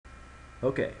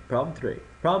Okay, problem 3.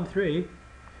 Problem 3,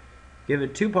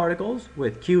 given two particles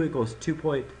with Q equals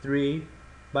 2.3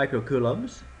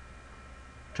 microcoulombs,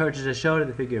 charges as shown in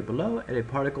the figure below, and a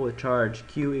particle with charge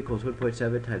Q equals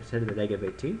 1.7 times 10 to the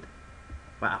negative 18th.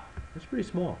 Wow, that's pretty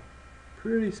small.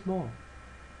 Pretty small.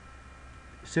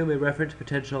 Assume a reference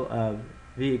potential of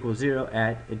V equals 0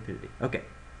 at infinity. Okay.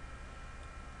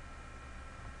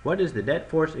 What is the net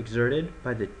force exerted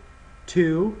by the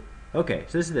two? Okay,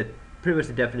 so this is pretty much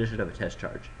the definition of a test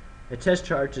charge. A test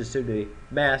charge is assumed to be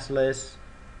massless,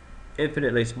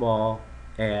 infinitely small,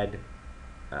 and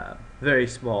very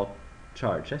small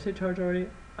charge. Did I say charge already?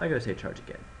 I'm going to say charge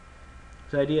again.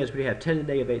 So the idea is we have 10 to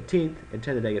the negative 18th and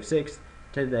 10 to the negative 6th.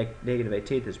 10 to the negative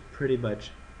 18th is pretty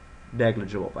much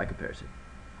negligible by comparison.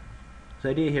 So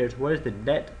the idea here is what is the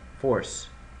net force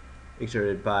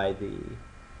exerted by the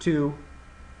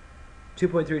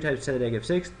 2.3 times 10 to the negative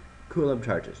 6th Coulomb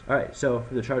charges. Alright, so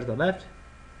from the charge on the left,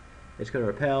 it's going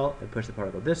to repel and push the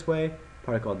particle this way.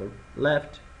 Particle on the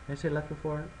left, did I say left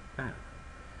before? I don't know.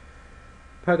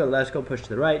 Particle on the left is going to push to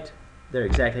the right. They're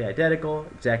exactly identical,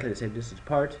 exactly the same distance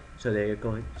apart. So they're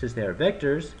going, since they are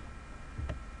vectors,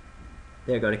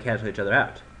 they're going to cancel each other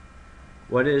out.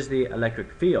 What is the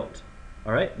electric field?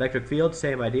 Alright, electric field,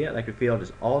 same idea. Electric field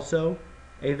is also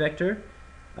a vector.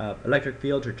 Electric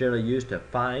fields are generally used to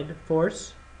find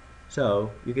force.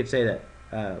 So you could say that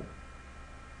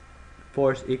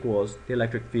force equals the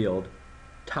electric field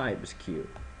times Q.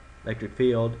 Electric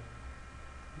field,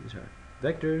 these are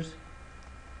vectors,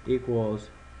 equals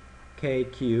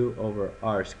KQ over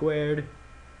R squared,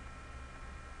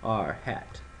 R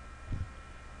hat.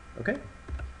 Okay?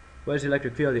 What is the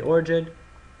electric field of the origin?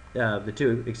 The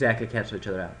two exactly cancel each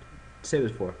other out. Same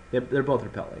as before. They're both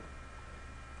repelling.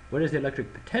 What is the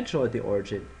electric potential at the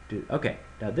origin? Okay,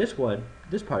 now this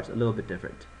part's a little bit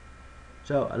different.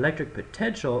 So electric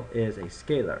potential is a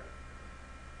scalar.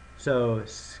 So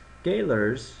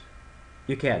scalars,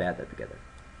 you can't add them together.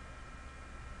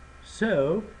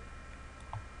 So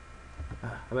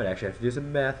I might actually have to do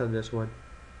some math on this one.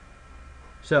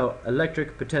 So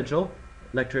electric potential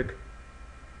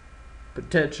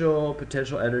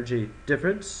energy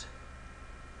difference.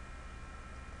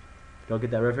 Don't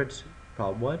get that reference?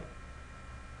 Problem 1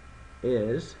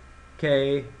 is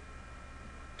KQ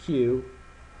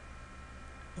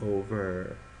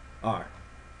over R.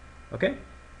 Okay?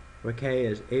 Where K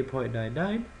is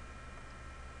 8.99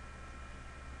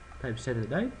 times 10 to the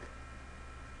 9th.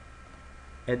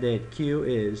 And then Q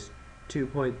is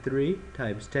 2.3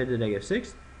 times 10 to the negative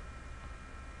 6th.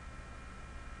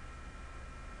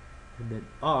 And then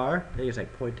R, I think it's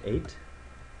like 0.8.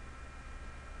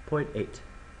 0.8.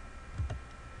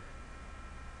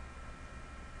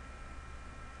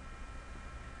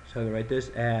 So I'm going to write this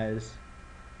as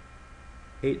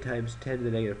 8 times 10 to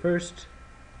the negative first.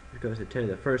 It goes to 10 to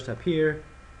the first up here.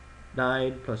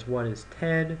 9 plus 1 is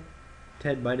 10.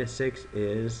 10 minus 6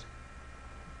 is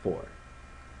 4.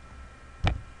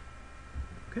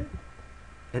 Okay.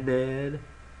 And then,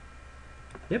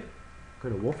 yep, go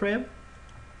to Wolfram.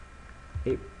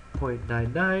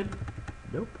 8.99.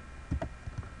 Nope.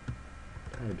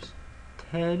 Times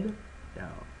 10.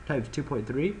 Now, times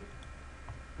 2.3.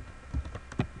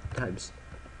 Times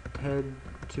 10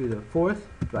 to the 4th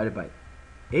divided by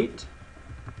 8.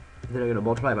 And then I'm going to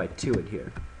multiply by 2 in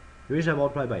here. The reason I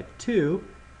multiply by 2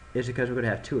 is because we're going to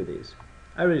have 2 of these.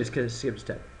 I really just skipped a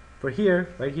step. For here,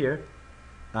 right here,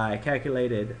 I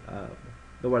calculated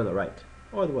the one on the right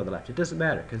or the one on the left. It doesn't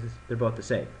matter because they're both the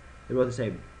same. They're both the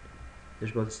same.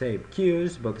 There's both the same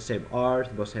Q's, both the same R's,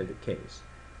 they both have the K's.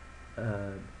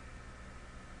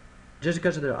 Just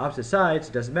because of their opposite sides,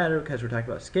 it doesn't matter because we're talking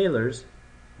about scalars,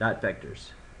 not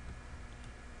vectors.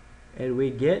 And we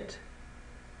get,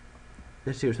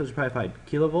 let's see, we're supposed to probably find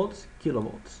kilovolts.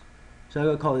 So I'm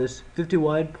going to call this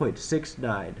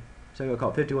 51.69. So I'm going to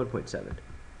call it 51.7.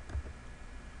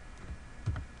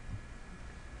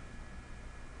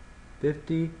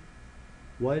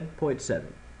 51.7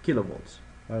 kilovolts.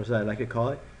 Or as I like to call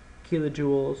it,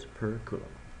 kilojoules per coulomb.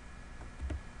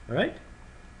 Alright?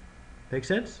 Make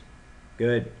sense?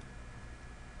 Good.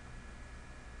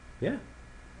 Yeah.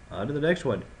 On to the next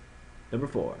one. Number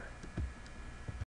 4.